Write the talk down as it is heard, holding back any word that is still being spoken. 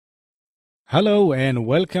Hello and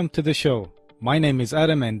welcome to the show. My name is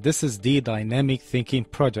Adam and this is the Dynamic Thinking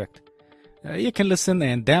Project. You can listen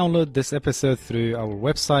and download this episode through our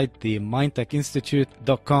website,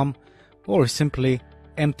 themindtechinstitute.com, or simply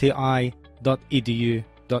mti.edu.au.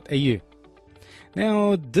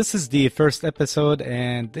 Now, this is the first episode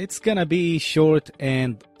and it's gonna be short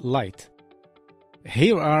and light.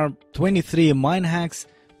 Here are 23 mind hacks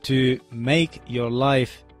to make your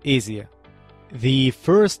life easier. The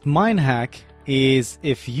first mind hack is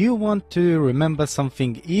if you want to remember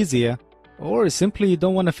something easier or simply you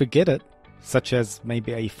don't want to forget it, such as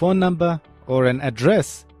maybe a phone number or an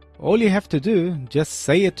address, all you have to do, just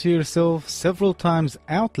say it to yourself several times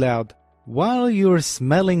out loud while you're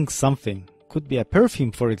smelling something. Could be a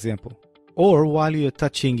perfume, for example, or while you're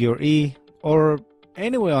touching your ear or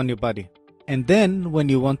anywhere on your body. And then when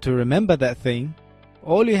you want to remember that thing,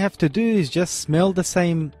 all you have to do is just smell the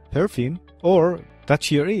same perfume or touch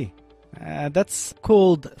your ear. That's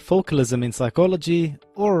called focalism in psychology,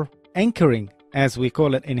 or anchoring as we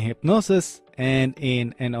call it in hypnosis and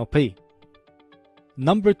in NLP.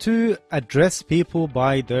 Number 2, address people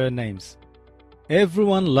by their names.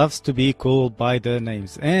 Everyone loves to be called by their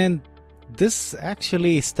names, and this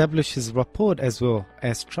actually establishes rapport as well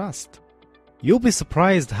as trust. You'll be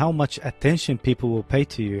surprised how much attention people will pay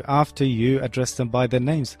to you after you address them by their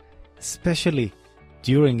names, especially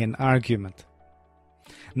during an argument.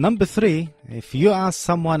 Number 3, if you ask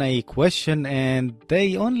someone a question and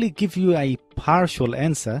they only give you a partial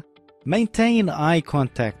answer, maintain eye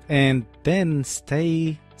contact and then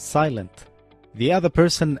stay silent. The other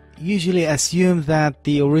person usually assumes that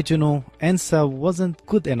the original answer wasn't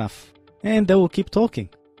good enough and they will keep talking.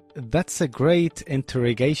 That's a great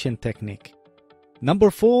interrogation technique.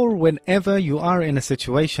 Number 4, whenever you are in a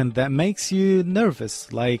situation that makes you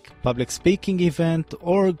nervous, like public speaking event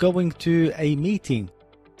or going to a meeting,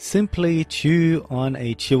 simply chew on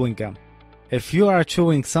a chewing gum. If you are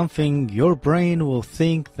chewing something, your brain will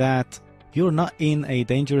think that you're not in a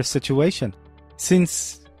dangerous situation,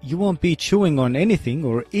 since you won't be chewing on anything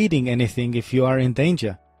or eating anything if you are in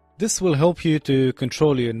danger. This will help you to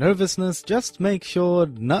control your nervousness. Just make sure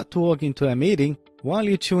not to walk into a meeting while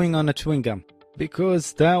you're chewing on a chewing gum,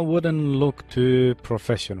 because that wouldn't look too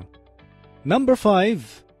professional. Number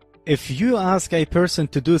 5, if you ask a person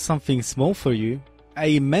to do something small for you,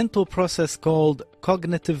 a mental process called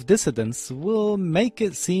cognitive dissonance will make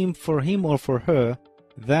it seem for him or for her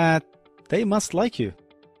that they must like you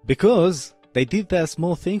because they did that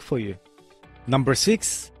small thing for you. Number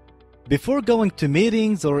 6, before going to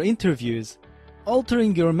meetings or interviews,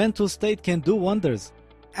 altering your mental state can do wonders.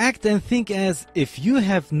 Act and think as if you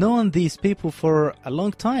have known these people for a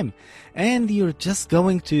long time and you're just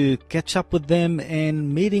going to catch up with them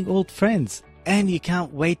and meeting old friends and you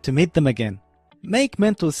can't wait to meet them again. Make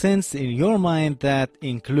mental sense in your mind that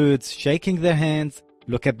includes shaking their hands,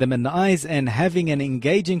 look at them in the eyes and having an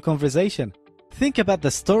engaging conversation. Think about the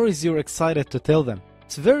stories you're excited to tell them.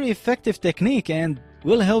 It's a very effective technique and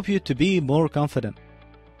will help you to be more confident.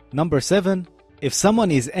 Number 7, if someone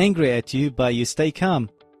is angry at you but you stay calm,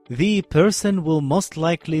 the person will most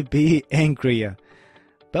likely be angrier,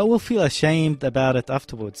 but will feel ashamed about it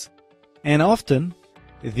afterwards. And often,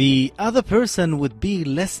 the other person would be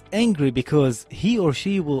less angry because he or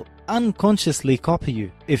she will unconsciously copy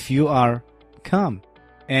you if you are calm.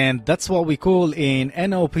 And that's what we call in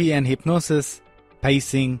NLP and hypnosis,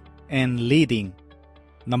 pacing and leading.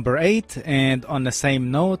 Number 8, and on the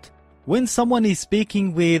same note, when someone is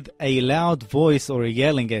speaking with a loud voice or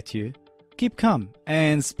yelling at you, keep calm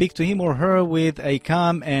and speak to him or her with a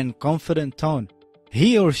calm and confident tone.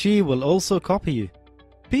 He or she will also copy you.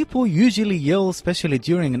 People usually yell, especially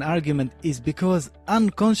during an argument, is because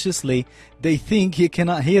unconsciously they think you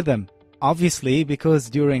cannot hear them. Obviously, because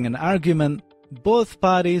during an argument, both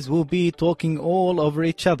parties will be talking all over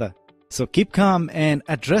each other. So keep calm and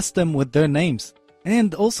address them with their names.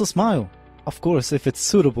 And also smile. Of course, if it's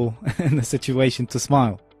suitable in the situation to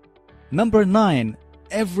smile. Number 9.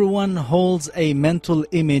 Everyone holds a mental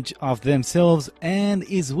image of themselves and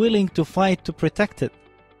is willing to fight to protect it.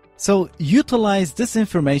 So utilize this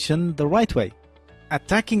information the right way.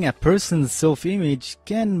 Attacking a person's self-image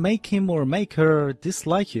can make him or make her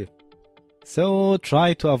dislike you. So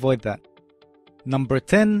try to avoid that. Number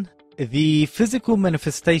 10. The physical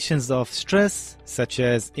manifestations of stress, such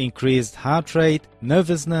as increased heart rate,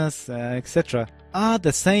 nervousness, etc., are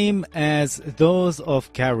the same as those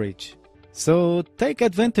of courage. So take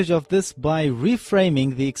advantage of this by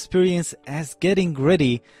reframing the experience as getting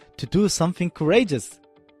ready to do something courageous.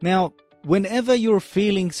 Now, whenever you're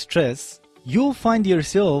feeling stress, you'll find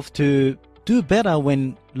yourself to do better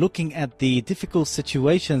when looking at the difficult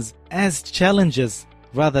situations as challenges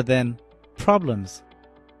rather than problems.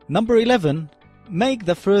 Number 11, make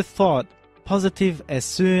the first thought positive as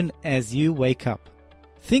soon as you wake up.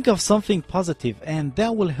 Think of something positive, and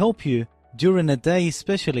that will help you during a day,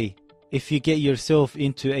 especially if you get yourself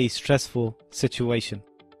into a stressful situation.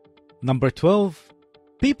 Number 12,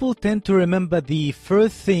 people tend to remember the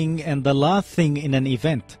first thing and the last thing in an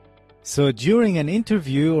event. So during an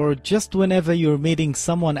interview or just whenever you're meeting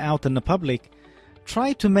someone out in the public,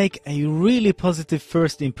 try to make a really positive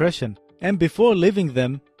first impression. And before leaving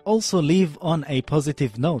them, also leave on a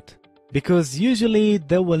positive note, because usually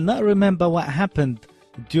they will not remember what happened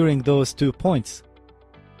during those 2 points.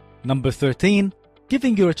 Number 13,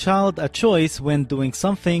 giving your child a choice when doing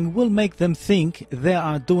something will make them think they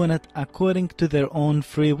are doing it according to their own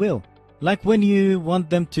free will. Like when you want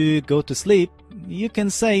them to go to sleep, you can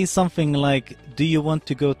say something like, do you want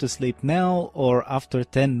to go to sleep now or after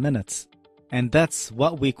 10 minutes? And that's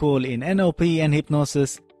what we call in NLP and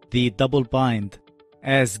hypnosis the double bind,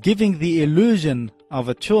 as giving the illusion of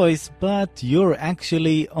a choice, but you're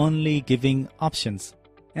actually only giving options.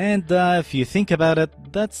 And if you think about it,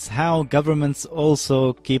 that's how governments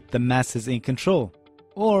also keep the masses in control,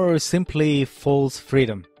 or simply false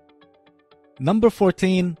freedom. Number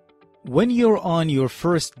 14, when you're on your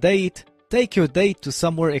first date, take your date to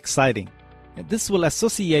somewhere exciting. This will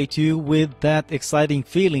associate you with that exciting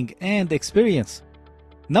feeling and experience.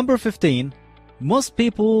 Number 15, most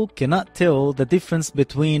people cannot tell the difference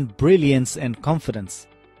between brilliance and confidence.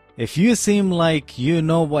 If you seem like you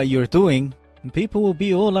know what you're doing, people will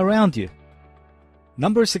be all around you.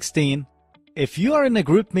 Number 16, if you are in a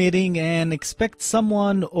group meeting and expect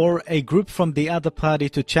someone or a group from the other party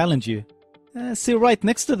to challenge you, sit right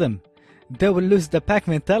next to them. They will lose the pack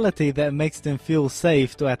mentality that makes them feel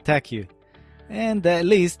safe to attack you. And at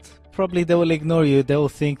least, probably they will ignore you. They will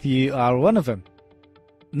think you are one of them.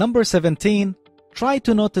 Number 17, try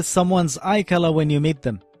to notice someone's eye color when you meet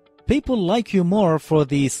them. People like you more for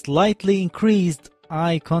the slightly increased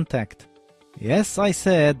eye contact. Yes, I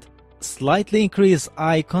said slightly increased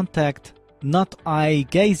eye contact, not eye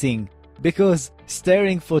gazing, because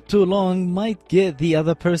staring for too long might get the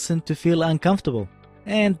other person to feel uncomfortable,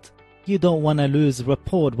 and you don't want to lose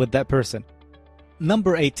rapport with that person.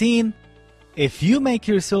 Number 18, if you make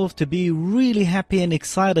yourself to be really happy and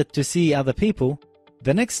excited to see other people,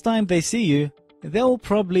 the next time they see you, they'll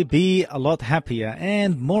probably be a lot happier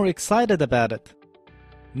and more excited about it.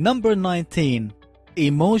 Number 19,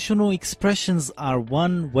 emotional expressions are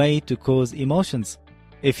one way to cause emotions.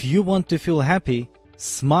 If you want to feel happy,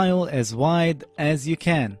 smile as wide as you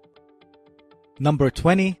can. Number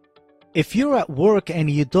 20, if you're at work and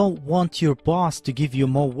you don't want your boss to give you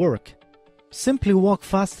more work, simply walk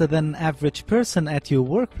faster than an average person at your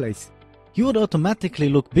workplace. You would automatically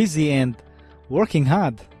look busy and working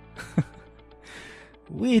hard.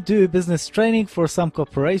 We do business training for some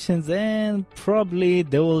corporations, and probably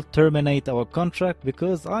they will terminate our contract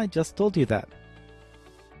because I just told you that.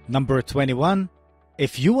 Number 21,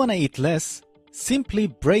 if you want to eat less, simply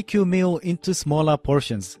break your meal into smaller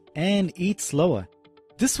portions and eat slower.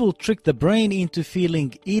 This will trick the brain into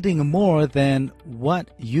feeling eating more than what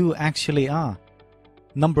you actually are.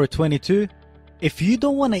 Number 22, if you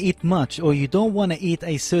don't want to eat much or you don't want to eat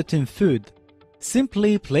a certain food,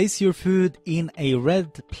 simply place your food in a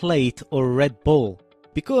red plate or red bowl,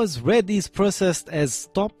 because red is processed as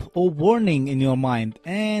stop or warning in your mind,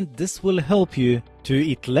 and this will help you to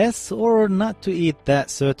eat less or not to eat that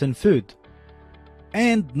certain food.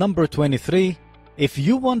 And number 23, if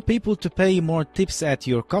you want people to pay more tips at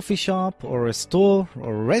your coffee shop or a store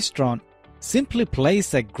or a restaurant, simply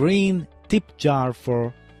place a green tip jar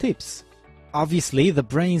for tips. Obviously, the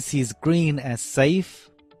brain sees green as safe,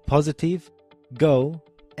 positive, go,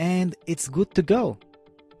 and it's good to go.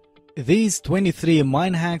 These 23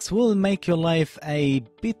 mind hacks will make your life a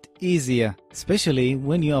bit easier, especially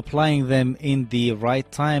when you're applying them in the right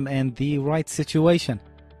time and the right situation.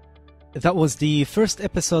 That was the first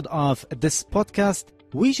episode of this podcast.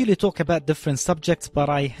 We usually talk about different subjects, but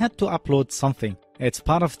I had to upload something. It's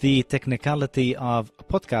part of the technicality of a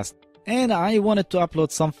podcast, and I wanted to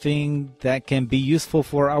upload something that can be useful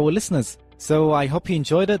for our listeners. So I hope you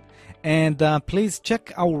enjoyed it, and please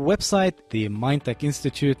check our website,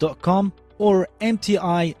 themindtechinstitute.com or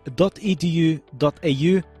mti.edu.au.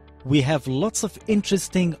 We have lots of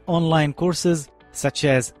interesting online courses such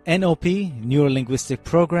as NLP, Neuro-Linguistic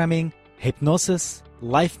Programming, Hypnosis,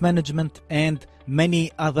 Life Management, and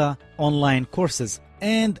many other online courses.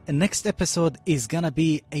 And the next episode is gonna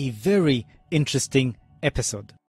be a very interesting episode.